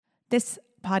This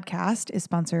podcast is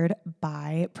sponsored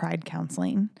by Pride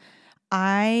Counseling.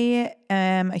 I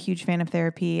am a huge fan of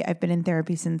therapy. I've been in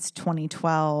therapy since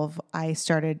 2012. I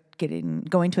started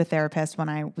going to a therapist when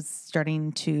I was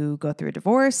starting to go through a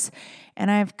divorce,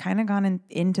 and I've kind of gone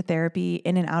into therapy,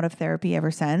 in and out of therapy ever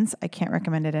since. I can't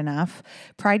recommend it enough.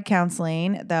 Pride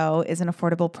Counseling, though, is an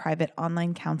affordable private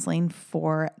online counseling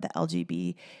for the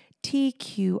LGBTQIA+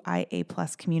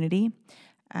 community.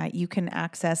 You can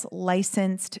access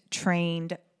licensed,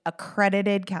 trained,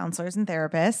 accredited counselors and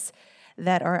therapists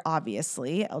that are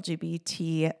obviously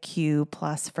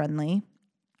LGBTQ+ friendly.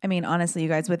 I mean, honestly, you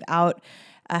guys, without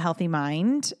a healthy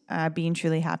mind, being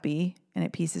truly happy and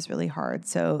at peace is really hard.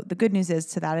 So the good news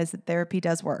is that therapy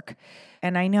does work.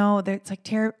 And I know that it's like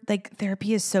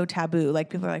therapy is so taboo. Like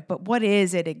people are like, but what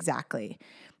is it exactly?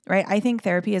 Right? I think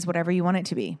therapy is whatever you want it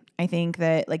to be. I think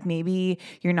that like maybe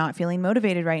you're not feeling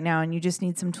motivated right now and you just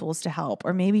need some tools to help.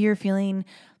 Or maybe you're feeling,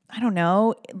 I don't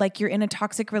know, like you're in a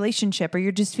toxic relationship, or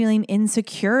you're just feeling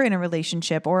insecure in a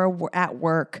relationship or at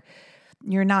work.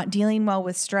 You're not dealing well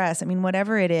with stress. I mean,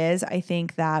 whatever it is, I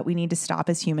think that we need to stop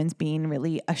as humans being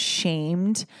really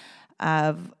ashamed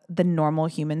of the normal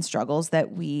human struggles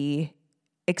that we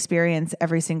experience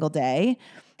every single day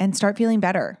and start feeling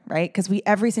better, right? Because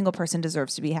every single person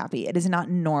deserves to be happy. It is not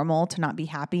normal to not be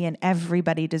happy, and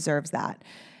everybody deserves that.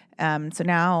 So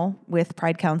now with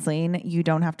Pride Counseling, you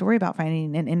don't have to worry about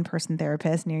finding an in-person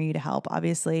therapist near you to help.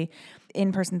 Obviously,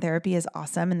 in-person therapy is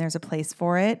awesome and there's a place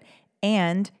for it.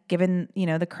 And given,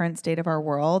 the current state of our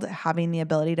world, having the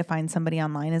ability to find somebody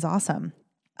online is awesome.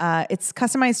 It's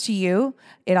customized to you.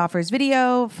 It offers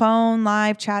video, phone,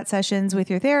 live chat sessions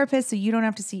with your therapist, so you don't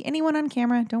have to see anyone on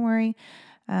camera. Don't worry.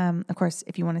 Of course,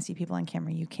 if you want to see people on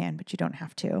camera, you can, but you don't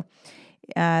have to.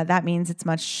 That means it's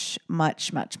much,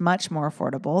 much, much, much more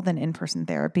affordable than in-person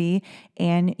therapy,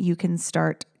 and you can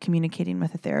start communicating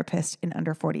with a therapist in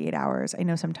under 48 hours. I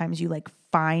know sometimes you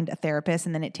find a therapist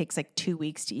and then it takes 2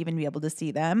 weeks to even be able to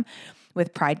see them.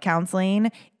 With Pride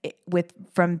Counseling,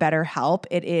 from BetterHelp,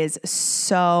 it is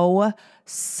so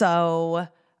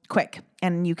quick,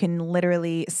 and you can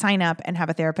literally sign up and have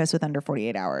a therapist with under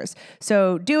 48 hours.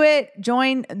 So do it.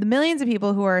 Join the millions of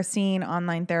people who are seeing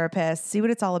online therapists. See what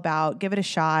it's all about. Give it a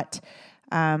shot.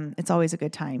 It's always a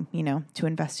good time, to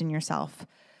invest in yourself.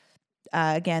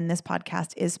 Again, this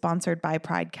podcast is sponsored by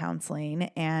Pride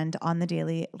Counseling, and On the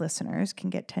Daily listeners can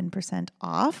get 10%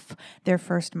 off their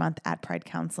first month at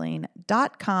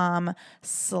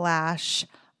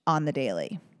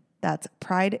pridecounseling.com/onthedaily. That's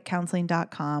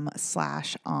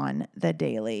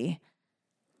pridecounseling.com/onthedaily.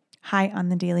 Hi, On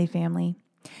the Daily family.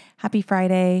 Happy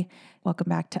Friday. Welcome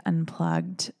back to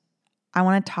Unplugged. I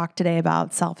want to talk today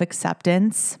about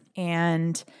self-acceptance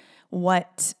and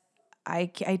what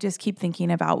I just keep thinking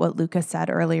about what Luca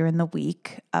said earlier in the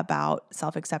week about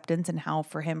self-acceptance and how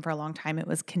for him for a long time it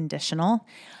was conditional.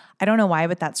 I don't know why,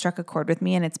 but that struck a chord with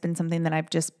me, and it's been something that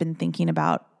I've just been thinking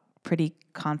about pretty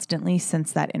constantly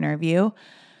since that interview.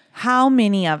 How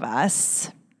many of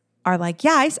us are like,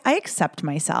 yeah, I accept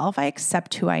myself. I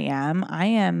accept who I am. I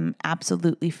am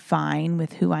absolutely fine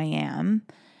with who I am.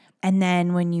 And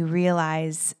then when you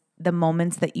realize the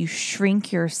moments that you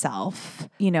shrink yourself,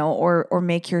 or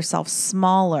make yourself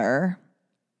smaller,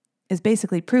 is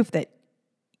basically proof that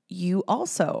you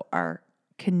also are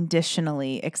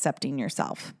conditionally accepting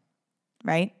yourself,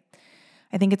 right?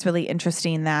 I think it's really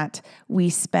interesting that we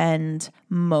spend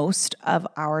most of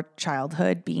our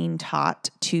childhood being taught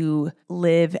to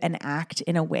live and act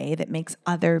in a way that makes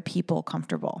other people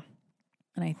comfortable.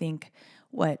 And I think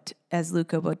what, as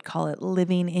Luca would call it,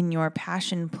 living in your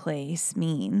passion place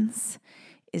means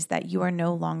is that you are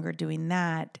no longer doing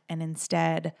that and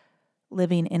instead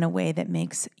living in a way that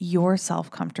makes yourself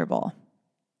comfortable.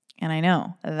 And I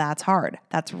know that's hard.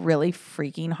 That's really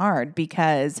freaking hard,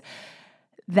 because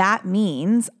that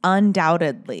means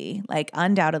undoubtedly,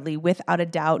 without a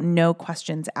doubt, no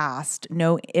questions asked,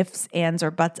 no ifs, ands,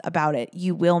 or buts about it,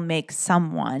 you will make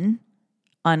someone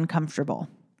uncomfortable.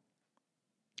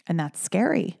 And that's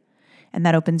scary. And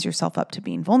that opens yourself up to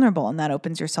being vulnerable. And that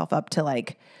opens yourself up to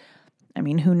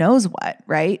who knows what,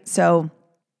 right? So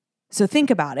think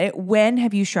about it. When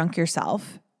have you shrunk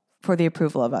yourself for the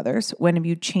approval of others? When have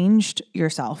you changed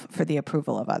yourself for the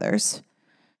approval of others?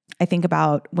 I think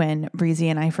about when Breezy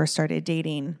and I first started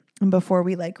dating, and before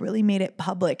we really made it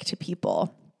public to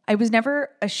people. I was never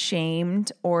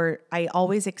ashamed, or I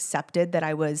always accepted that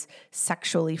I was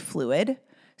sexually fluid.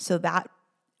 So that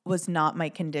was not my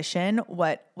condition.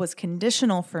 What was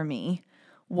conditional for me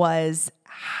was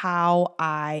how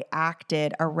I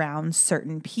acted around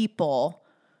certain people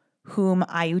whom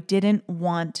I didn't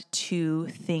want to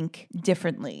think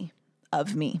differently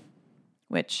of me,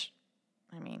 which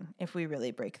I mean, if we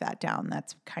really break that down,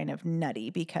 that's kind of nutty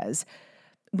because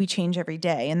we change every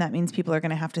day. And that means people are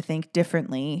going to have to think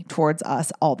differently towards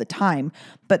us all the time.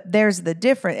 But there's the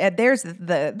difference. There's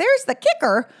the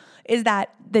kicker is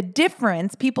that the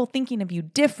difference, people thinking of you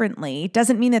differently,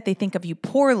 doesn't mean that they think of you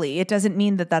poorly. It doesn't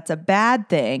mean that that's a bad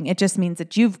thing. It just means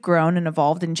that you've grown and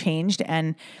evolved and changed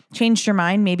your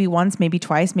mind maybe once, maybe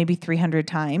twice, maybe 300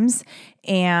 times.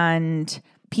 And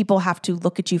people have to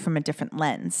look at you from a different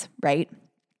lens, right?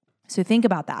 So think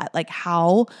about that. Like,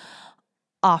 how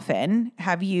often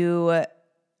have you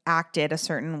acted a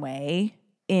certain way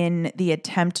in the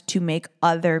attempt to make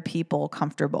other people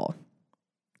comfortable?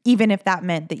 Even if that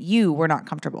meant that you were not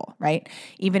comfortable, right?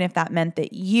 Even if that meant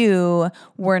that you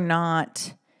were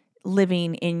not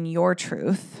living in your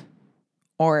truth,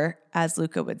 or as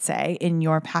Luca would say, in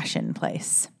your passion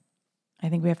place. I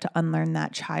think we have to unlearn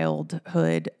that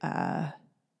childhood.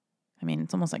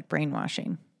 It's almost like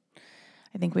brainwashing.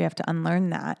 I think we have to unlearn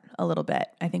that a little bit.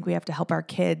 I think we have to help our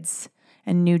kids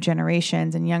and new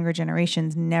generations and younger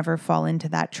generations never fall into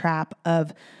that trap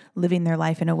of living their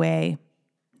life in a way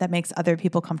that makes other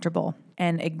people comfortable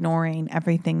and ignoring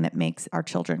everything that makes our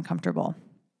children comfortable.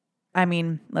 I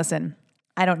mean, listen,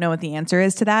 I don't know what the answer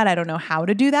is to that. I don't know how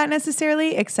to do that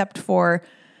necessarily, except for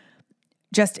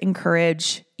just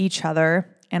encourage each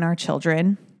other and our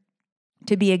children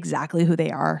to be exactly who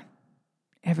they are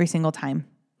every single time.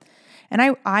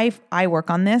 And I work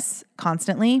on this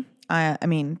constantly.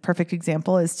 Perfect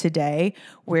example is today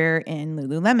we're in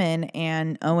Lululemon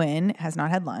and Owen has not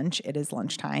had lunch. It is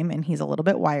lunchtime and he's a little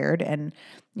bit wired and,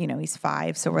 he's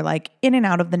 5. So we're like in and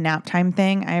out of the nap time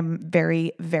thing. I'm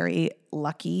very, very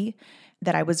lucky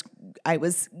that I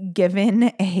was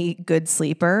given a good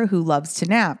sleeper who loves to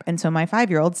nap. And so my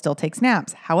 5-year-old still takes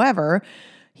naps. However,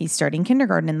 he's starting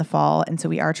kindergarten in the fall. And so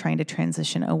we are trying to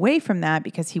transition away from that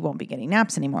because he won't be getting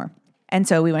naps anymore. And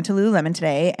so we went to Lululemon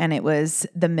today and it was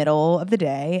the middle of the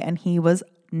day and he was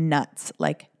nuts,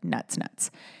 like nuts.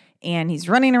 And he's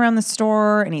running around the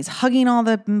store and he's hugging all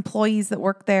the employees that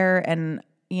work there. And,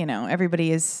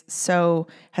 everybody has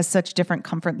such different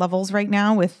comfort levels right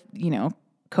now with,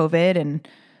 COVID, and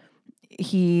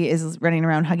he is running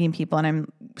around hugging people. And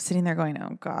I'm sitting there going,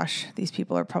 oh gosh, these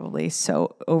people are probably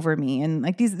so over me. And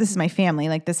like this is my family.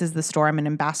 Like this is the store I'm an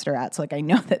ambassador at. So like, I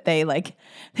know that they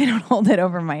don't hold it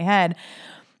over my head,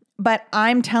 but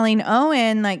I'm telling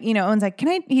Owen, Owen's like,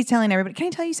 he's telling everybody, can I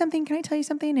tell you something? Can I tell you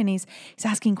something? And he's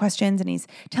asking questions and he's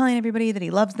telling everybody that he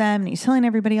loves them and he's telling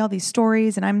everybody all these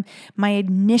stories. And my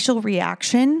initial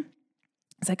reaction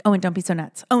is like, Owen, don't be so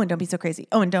nuts. Owen, don't be so crazy.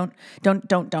 Owen, don't.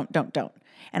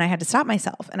 And I had to stop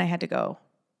myself and I had to go,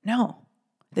 no,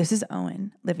 this is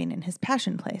Owen living in his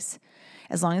passion place.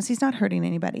 As long as he's not hurting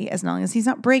anybody, as long as he's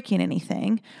not breaking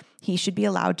anything, he should be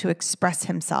allowed to express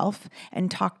himself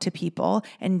and talk to people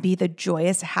and be the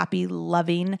joyous, happy,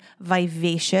 loving,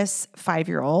 vivacious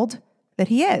 5-year-old that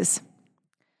he is.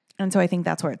 And so I think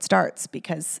that's where it starts,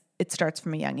 because it starts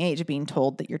from a young age being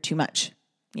told that you're too much.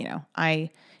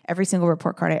 Every single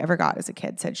report card I ever got as a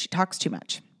kid said she talks too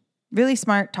much. Really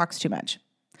smart, talks too much.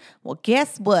 Well,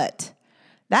 guess what?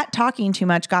 That talking too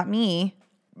much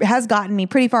has gotten me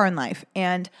pretty far in life.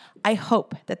 And I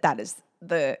hope that is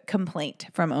the complaint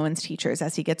from Owen's teachers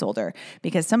as he gets older,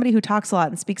 because somebody who talks a lot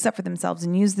and speaks up for themselves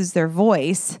and uses their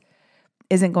voice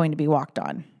isn't going to be walked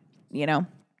on,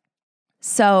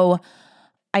 So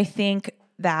I think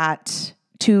that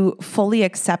to fully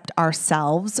accept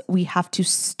ourselves, we have to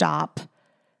stop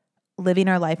living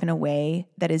our life in a way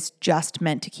that is just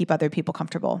meant to keep other people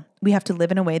comfortable. We have to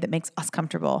live in a way that makes us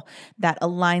comfortable, that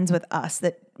aligns with us,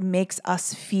 that makes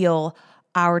us feel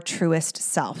our truest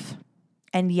self.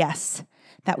 And yes,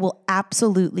 that will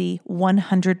absolutely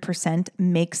 100%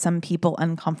 make some people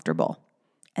uncomfortable.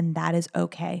 And that is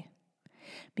okay.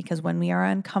 Because when we are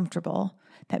uncomfortable,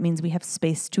 that means we have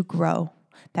space to grow.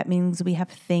 That means we have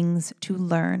things to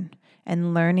learn.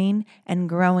 And learning and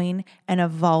growing and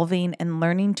evolving and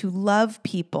learning to love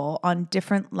people on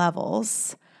different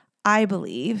levels, I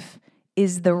believe,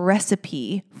 is the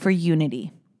recipe for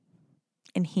unity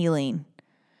and healing.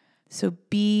 So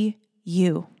be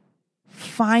you.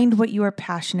 Find what you are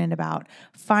passionate about.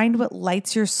 Find what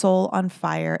lights your soul on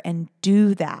fire and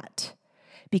do that.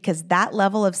 Because that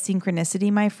level of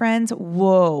synchronicity, my friends,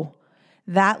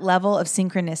 that level of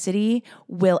synchronicity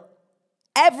will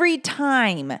every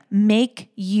time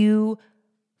make you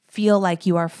feel like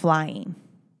you are flying.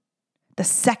 The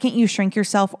second you shrink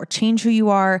yourself or change who you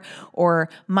are or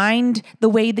mind the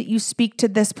way that you speak to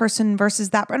this person versus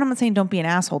that. And I'm not saying don't be an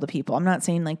asshole to people. I'm not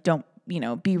saying don't,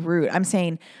 be rude. I'm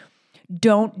saying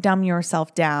Don't dumb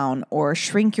yourself down or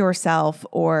shrink yourself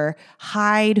or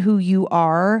hide who you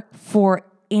are for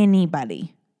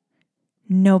anybody.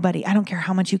 Nobody. I don't care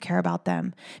how much you care about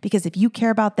them. Because if you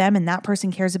care about them and that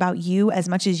person cares about you as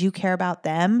much as you care about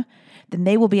them, then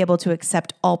they will be able to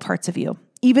accept all parts of you,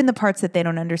 even the parts that they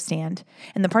don't understand.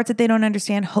 And the parts that they don't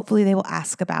understand, hopefully they will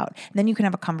ask about. And then you can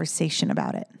have a conversation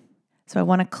about it. So I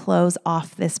want to close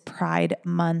off this Pride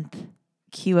Month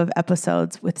queue of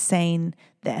episodes with saying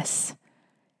this.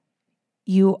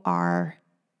 You are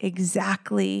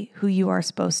exactly who you are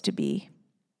supposed to be.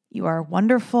 You are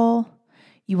wonderful.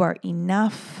 You are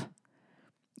enough.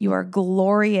 You are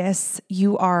glorious.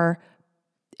 It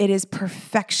is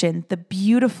perfection. The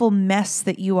beautiful mess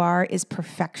that you are is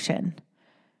perfection.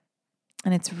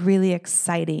 And it's really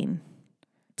exciting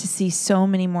to see so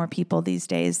many more people these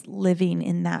days living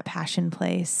in that passion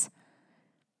place,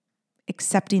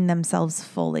 accepting themselves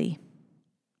fully,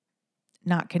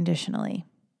 not conditionally.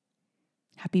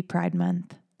 Happy Pride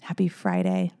Month. Happy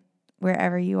Friday,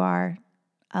 wherever you are.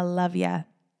 I love ya.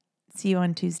 See you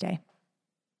on Tuesday.